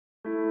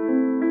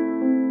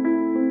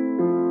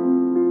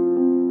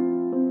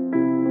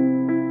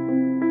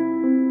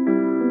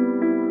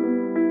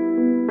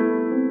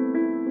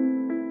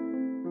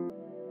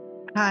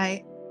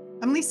Hi,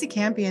 I'm Lisa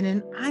Campion,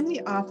 and I'm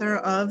the author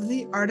of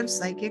The Art of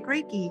Psychic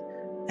Reiki.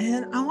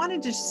 And I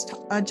wanted to just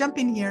jump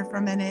in here for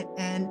a minute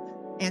and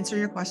answer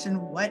your question,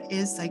 what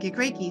is Psychic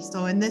Reiki?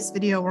 So in this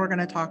video, we're going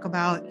to talk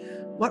about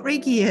what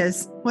Reiki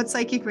is, what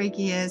Psychic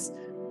Reiki is,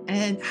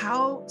 and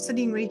how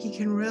studying Reiki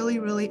can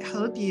really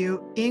help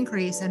you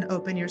increase and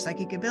open your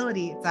psychic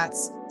ability if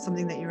that's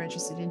something that you're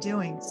interested in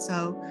doing.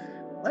 So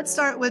let's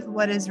start with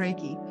what is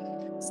Reiki.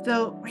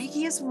 So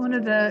Reiki is one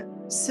of the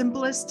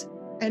simplest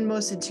and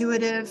most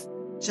intuitive,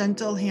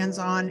 gentle,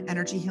 hands-on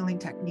energy healing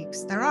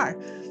techniques there are.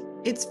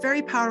 It's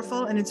very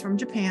powerful and it's from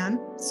Japan.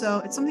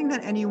 So it's something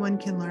that anyone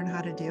can learn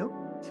how to do.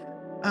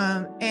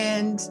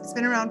 And it's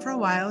been around for a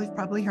while. You've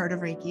probably heard of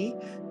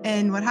Reiki.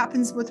 And what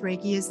happens with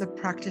Reiki is the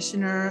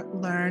practitioner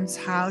learns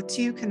how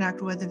to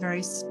connect with a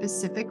very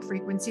specific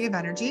frequency of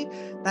energy.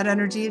 That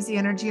energy is the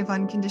energy of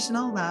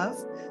unconditional love.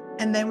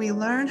 And then we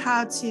learn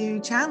how to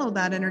channel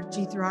that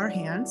energy through our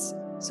hands.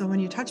 So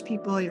when you touch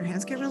people, your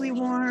hands get really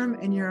warm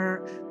and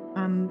you're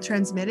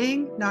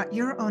transmitting not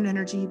your own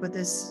energy, but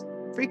this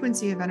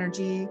frequency of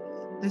energy,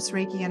 this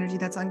Reiki energy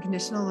that's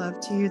unconditional love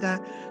to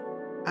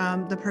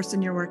the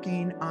person you're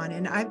working on.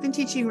 And I've been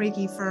teaching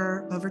Reiki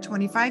for over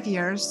 25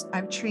 years.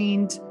 I've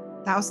trained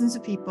thousands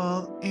of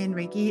people in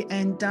Reiki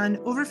and done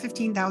over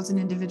 15,000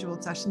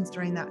 individual sessions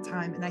during that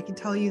time. And I can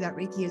tell you that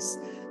Reiki is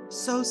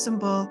so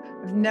simple.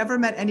 I've never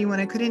met anyone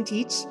I couldn't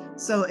teach.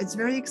 So it's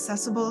very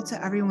accessible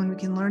to everyone. We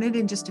can learn it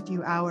in just a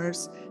few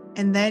hours.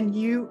 And then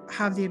you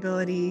have the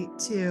ability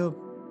to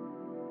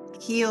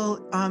heal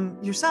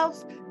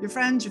yourself, your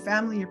friends, your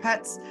family, your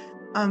pets,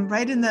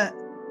 right in the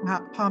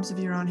palms of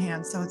your own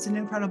hands. So it's an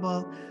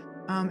incredible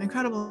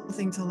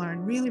thing to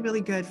learn.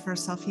 Really good for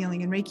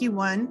self-healing. And Reiki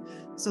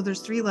 1, so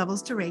there's 3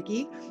 levels to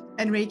Reiki,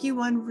 and Reiki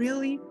 1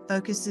 really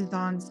focuses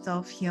on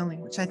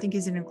self-healing, which I think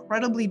is an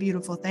incredibly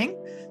beautiful thing.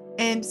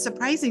 And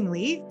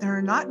surprisingly, there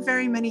are not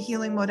very many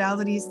healing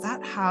modalities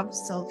that have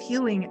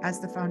self-healing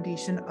as the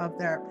foundation of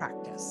their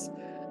practice.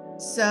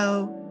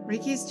 So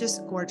Reiki is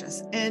just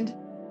gorgeous. And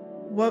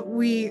what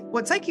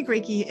Psychic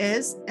Reiki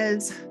is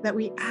that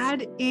we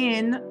add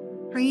in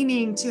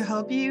training to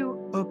help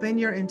you open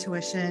your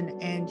intuition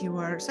and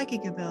your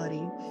psychic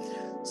ability.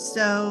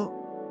 So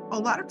a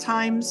lot of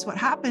times what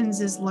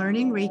happens is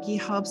learning Reiki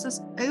helps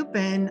us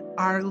open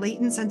our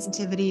latent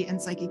sensitivity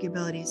and psychic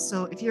abilities.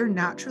 So if you're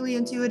naturally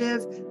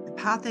intuitive,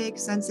 empathic,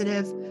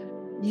 sensitive,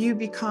 you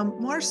become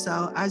more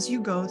so as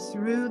you go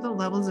through the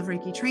levels of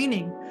Reiki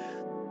training.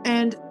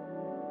 And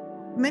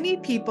many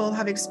people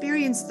have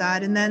experienced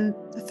that and then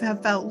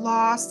have felt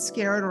lost,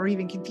 scared, or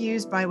even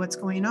confused by what's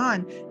going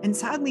on. And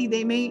sadly,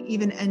 they may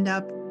even end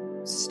up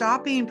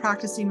stopping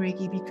practicing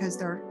Reiki because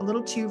they're a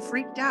little too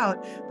freaked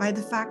out by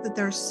the fact that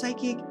their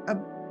psychic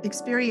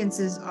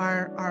experiences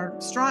are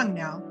strong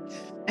now.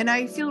 And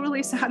I feel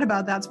really sad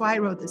about that. That's why I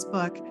wrote this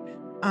book,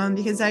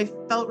 because I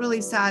felt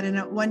really sad. And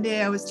one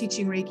day I was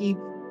teaching Reiki,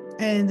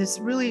 and this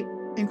really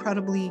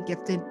incredibly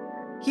gifted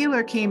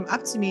healer came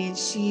up to me.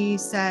 She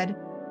said,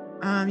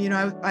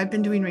 I've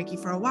been doing Reiki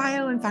for a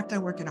while. In fact, I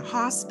work in a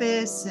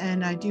hospice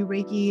and I do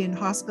Reiki in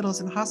hospitals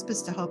and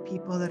hospice to help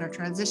people that are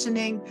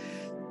transitioning.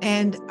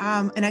 And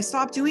I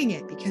stopped doing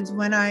it because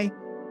when I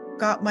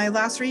got my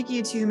last Reiki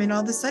attunement,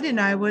 all of a sudden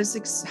I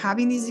was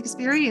having these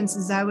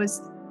experiences. I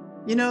was,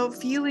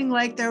 feeling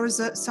like there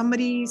was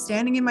somebody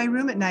standing in my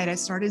room at night. I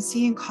started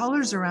seeing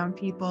colors around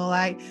people.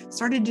 I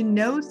started to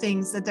know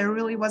things that there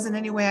really wasn't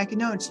any way I could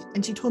know.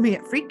 And she told me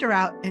it freaked her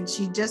out and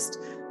she just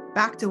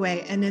backed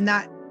away. And in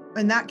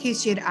that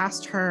case, she had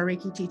asked her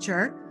Reiki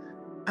teacher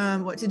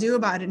what to do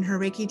about it. And her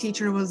Reiki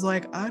teacher was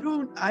like, I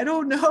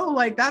don't know.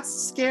 Like, that's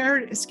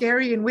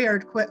scary and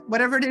weird. Quit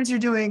whatever it is you're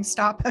doing.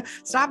 Stop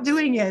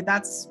doing it.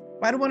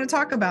 I don't want to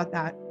talk about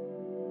that.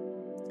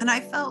 And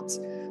I felt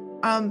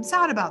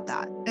sad about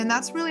that. And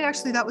that's really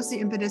that was the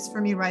impetus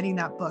for me writing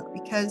that book,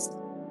 because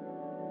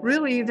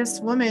really this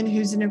woman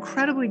who's an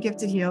incredibly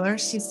gifted healer,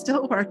 she's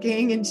still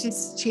working and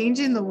she's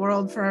changing the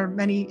world for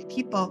many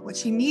people. What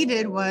she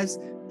needed was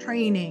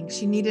training.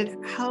 She needed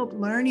help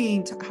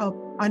learning to help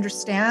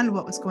understand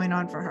what was going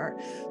on for her.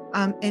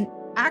 And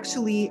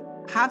actually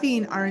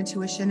having our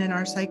intuition and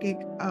our psychic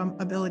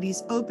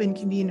abilities open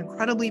can be an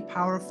incredibly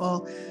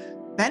powerful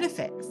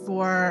benefit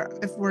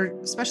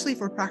especially if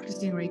we're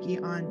practicing Reiki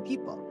on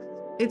people.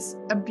 It's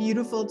a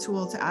beautiful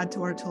tool to add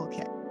to our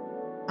toolkit.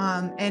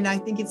 And I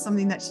think it's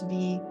something that should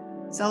be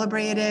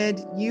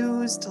celebrated,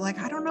 used. Like,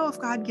 I don't know if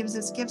God gives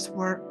us gifts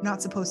we're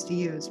not supposed to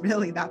use,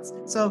 really. But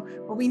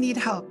we need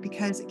help,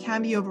 because it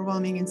can be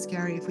overwhelming and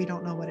scary if we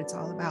don't know what it's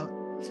all about.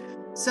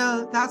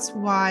 So that's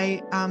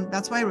why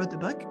I wrote the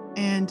book.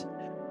 And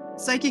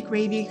Psychic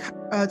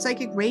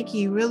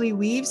Reiki really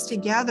weaves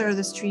together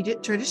this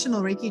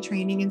traditional Reiki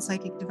training and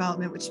psychic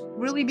development, which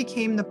really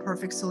became the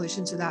perfect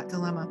solution to that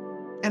dilemma.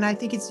 And I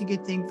think it's a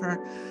good thing for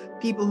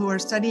people who are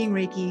studying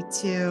Reiki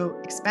to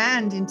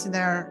expand into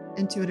their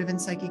intuitive and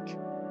psychic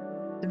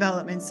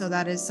development. So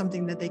that is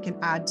something that they can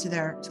add to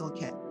their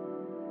toolkit.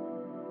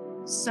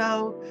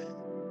 So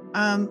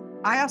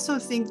I also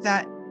think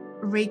that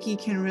Reiki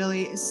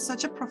is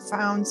such a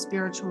profound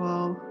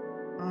spiritual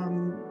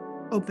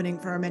opening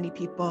for many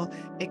people.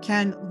 It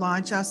can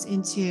launch us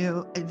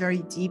into a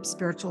very deep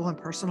spiritual and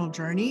personal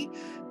journey.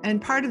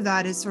 And part of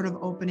that is sort of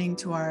opening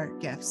to our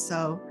gifts.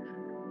 So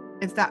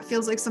if that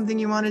feels like something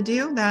you want to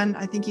do, then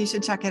I think you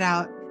should check it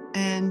out.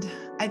 And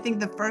I think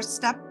the first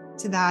step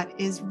to that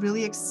is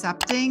really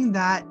accepting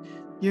that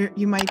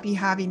you might be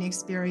having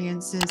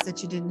experiences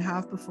that you didn't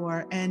have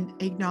before, and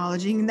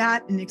acknowledging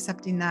that and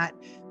accepting that.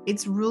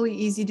 It's really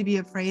easy to be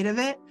afraid of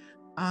it.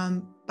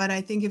 But I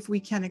think if we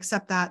can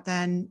accept that,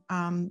 then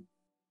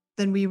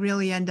we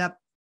really end up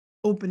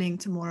opening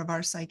to more of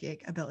our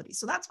psychic abilities.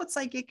 So that's what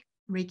psychic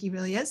Reiki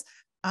really is.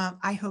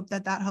 I hope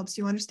that helps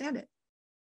you understand it.